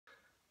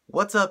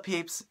What's up,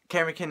 peeps?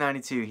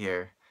 CameraKid92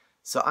 here.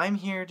 So I'm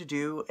here to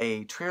do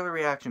a trailer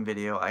reaction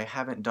video. I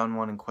haven't done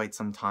one in quite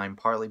some time,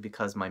 partly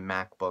because my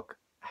MacBook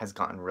has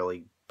gotten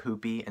really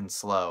poopy and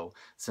slow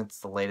since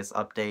the latest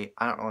update.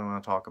 I don't really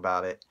want to talk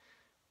about it.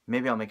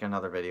 Maybe I'll make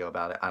another video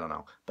about it. I don't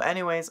know. But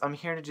anyways, I'm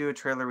here to do a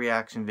trailer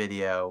reaction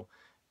video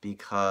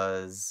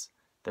because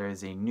there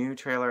is a new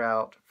trailer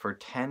out for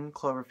 10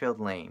 Cloverfield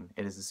Lane.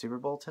 It is the Super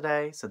Bowl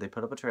today, so they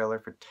put up a trailer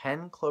for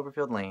 10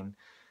 Cloverfield Lane.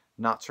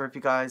 Not sure if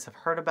you guys have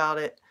heard about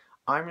it.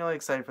 I'm really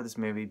excited for this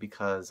movie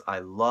because I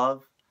I freaking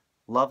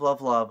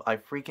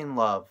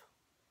love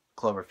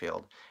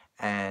Cloverfield.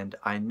 And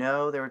I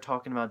know they were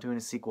talking about doing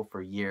a sequel for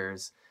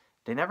years.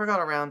 They never got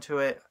around to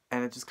it,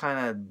 and it just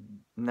kind of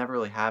never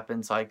really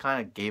happened, so I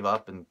kind of gave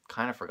up and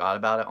kind of forgot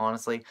about it,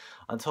 honestly.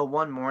 Until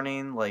one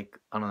morning, like,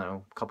 I don't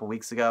know, a couple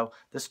weeks ago,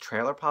 this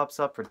trailer pops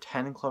up for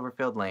 10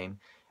 Cloverfield Lane.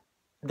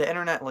 The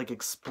internet, like,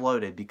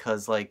 exploded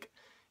because, like,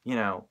 you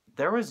know,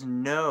 there was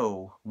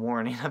no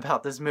warning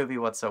about this movie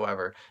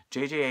whatsoever.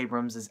 J.J.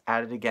 Abrams is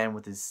at it again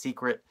with his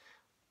secret,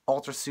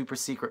 ultra super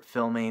secret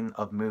filming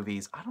of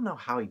movies. I don't know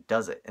how he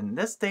does it. In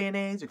this day and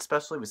age,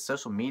 especially with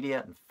social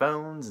media and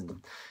phones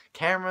and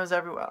cameras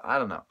everywhere, I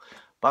don't know.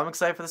 But I'm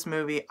excited for this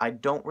movie. I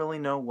don't really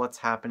know what's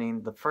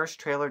happening. The first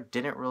trailer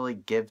didn't really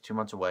give too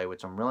much away,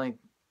 which I'm really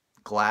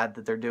glad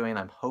that they're doing.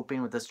 I'm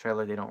hoping with this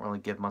trailer they don't really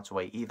give much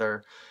away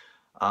either.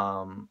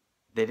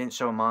 They didn't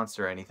show a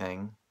monster or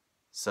anything.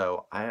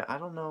 So, I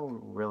don't know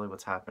really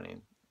what's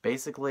happening.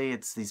 Basically,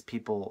 it's these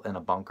people in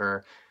a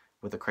bunker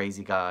with a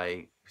crazy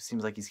guy who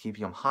seems like he's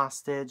keeping them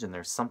hostage, and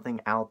there's something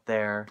out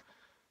there.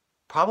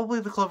 Probably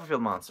the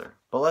Cloverfield monster.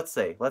 But let's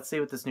see. Let's see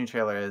what this new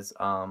trailer is.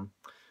 I'm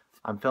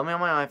filming on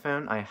my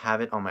iPhone. I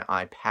have it on my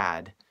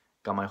iPad.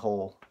 Got my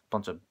whole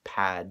bunch of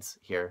pads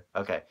here.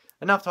 Okay,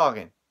 enough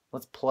talking.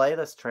 Let's play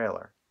this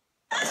trailer.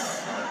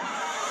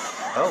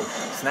 Oh,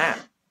 snap.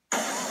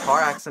 Car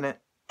accident.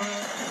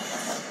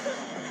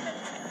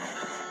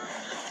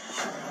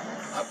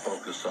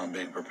 Focus on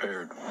being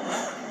prepared.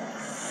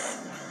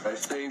 I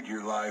saved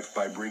your life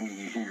by bringing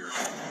you here.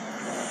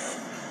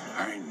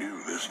 I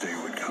knew this day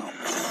would come.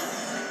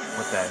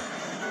 What day?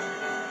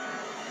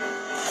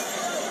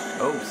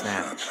 Oh,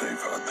 snap. It's not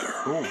safe out there.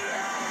 Ooh.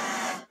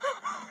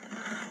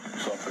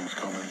 Something's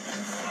coming.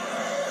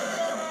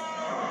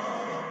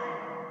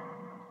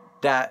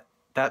 That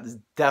is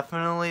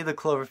definitely the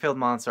Cloverfield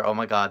monster. Oh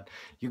my god.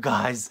 You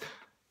guys,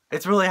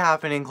 it's really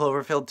happening.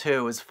 Cloverfield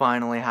 2 is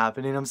finally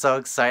happening. I'm so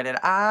excited.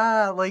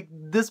 Like,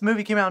 this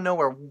movie came out of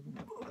nowhere.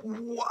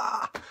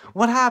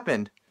 What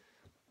happened?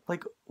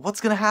 Like,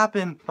 what's gonna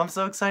happen? I'm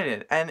so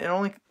excited. And I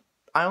only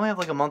have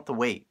like a month to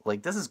wait.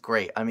 Like, this is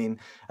great. I mean,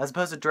 as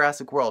opposed to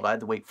Jurassic World, I had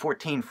to wait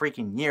 14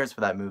 freaking years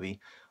for that movie.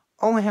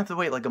 Only have to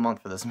wait like a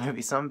month for this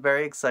movie, so I'm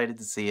very excited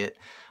to see it.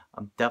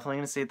 I'm definitely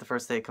going to see it the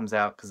first day it comes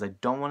out because I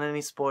don't want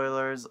any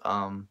spoilers.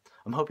 I'm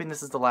hoping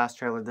this is the last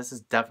trailer. This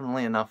is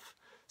definitely enough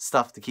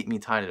stuff to keep me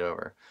tided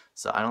over.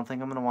 So I don't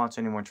think I'm going to watch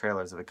any more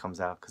trailers if it comes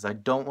out because I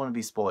don't want to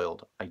be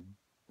spoiled. I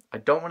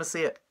don't want to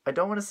see it. I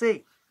don't want to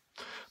see.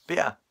 But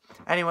yeah,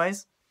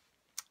 anyways,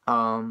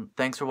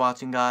 thanks for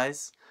watching,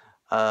 guys.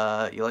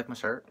 You like my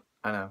shirt?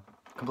 I know,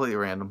 completely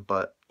random,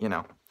 but, you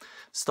know.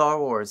 Star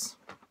Wars.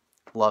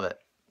 Love it.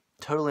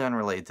 Totally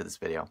unrelated to this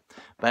video.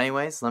 But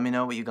anyways, let me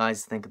know what you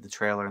guys think of the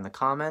trailer in the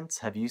comments.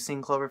 Have you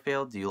seen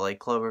Cloverfield? Do you like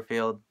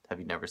Cloverfield? Have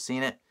you never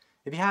seen it?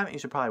 If you haven't, you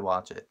should probably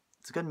watch it.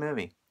 It's a good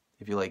movie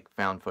if you like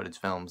found footage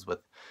films with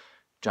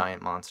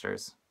giant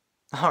monsters.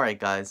 Alright,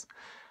 guys.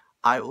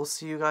 I will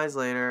see you guys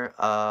later.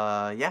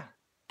 Yeah.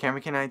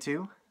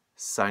 CameraKid92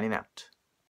 signing out.